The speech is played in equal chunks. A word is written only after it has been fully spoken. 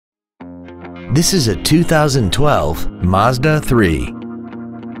This is a 2012 Mazda 3.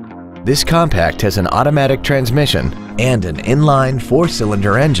 This compact has an automatic transmission and an inline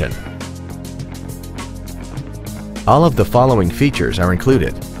 4-cylinder engine. All of the following features are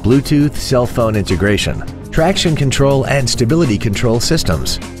included: Bluetooth cell phone integration, traction control and stability control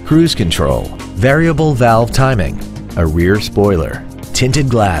systems, cruise control, variable valve timing, a rear spoiler, tinted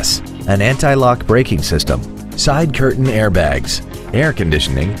glass, an anti-lock braking system, side curtain airbags, air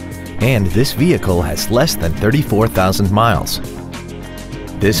conditioning, and this vehicle has less than 34,000 miles.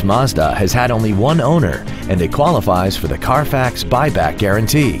 This Mazda has had only one owner and it qualifies for the Carfax buyback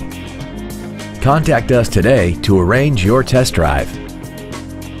guarantee. Contact us today to arrange your test drive.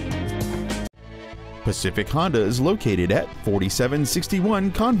 Pacific Honda is located at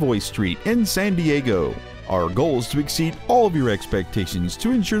 4761 Convoy Street in San Diego. Our goal is to exceed all of your expectations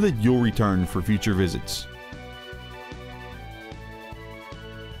to ensure that you'll return for future visits.